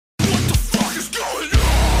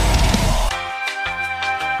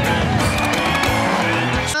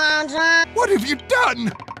What have you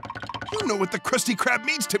done? You know what the Krusty Krab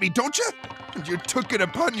means to me, don't you? And you took it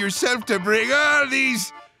upon yourself to bring all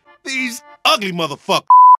these ugly motherfucker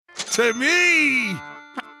to me.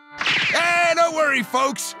 Hey, don't worry,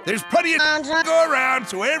 folks. There's plenty of to go around,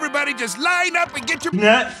 so everybody just line up and get your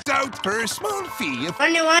nuts out. For a small fee of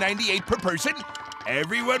 $98 per person,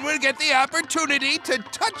 everyone will get the opportunity to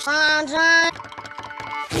touch.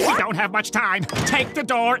 We don't have much time. Take the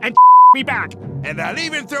door and me back. And I'll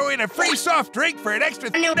even throw in a free soft drink for an extra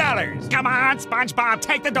 $2. Come on, SpongeBob,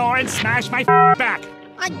 take the door and smash my back.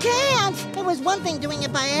 I can't! It was one thing doing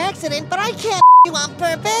it by accident, but I can't you on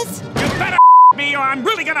purpose. You better me or I'm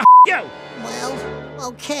really gonna you! Well,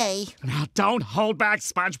 okay. Now don't hold back,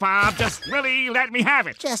 SpongeBob. Just really let me have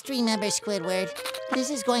it. Just remember, Squidward, this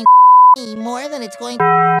is going me more than it's going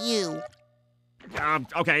you.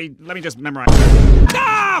 Okay, let me just memorize.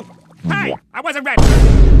 No! Hey, I wasn't ready.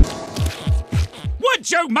 Would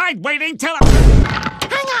you mind waiting till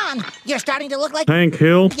Hang on! You're starting to look like Hank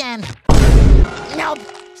Hill. Again. Nope.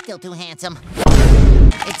 Still too handsome.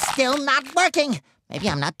 It's still not working. Maybe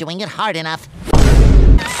I'm not doing it hard enough.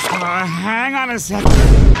 Hang on a sec.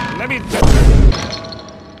 Let me...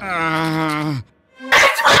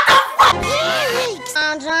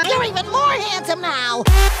 You're even more handsome now!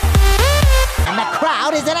 And the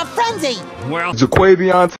crowd is in a frenzy! Well,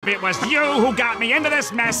 Jaquavion. it was you who got me into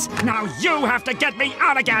this mess. Now you have to get me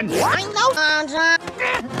out again. I know!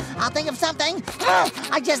 I'll think of something.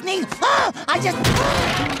 I just need...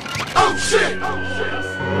 Oh, shit!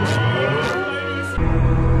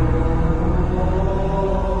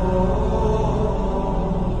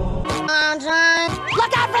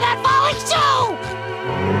 Look out for that falling shoe!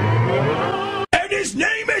 And his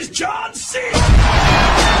name is John C.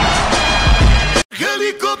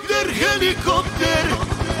 Helicopter, helicopter.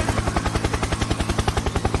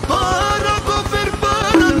 Para cofer.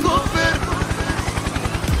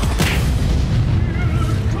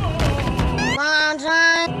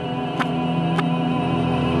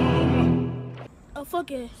 Oh,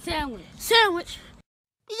 fuck it. Sandwich.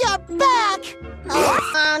 You're back! Oh,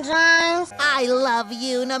 I love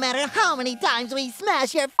you no matter how many times we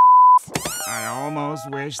smash your I almost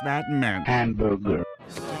wish that meant... Hamburger.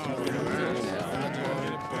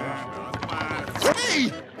 Hey,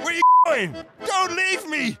 where you going? Don't leave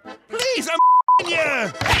me! Please, I'm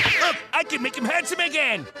you! Look, I can make him handsome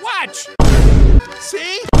again! Watch!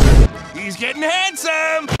 See? He's getting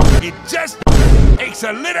handsome! It just takes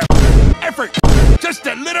a little effort! Just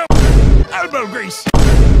a little elbow grease!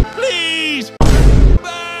 Please!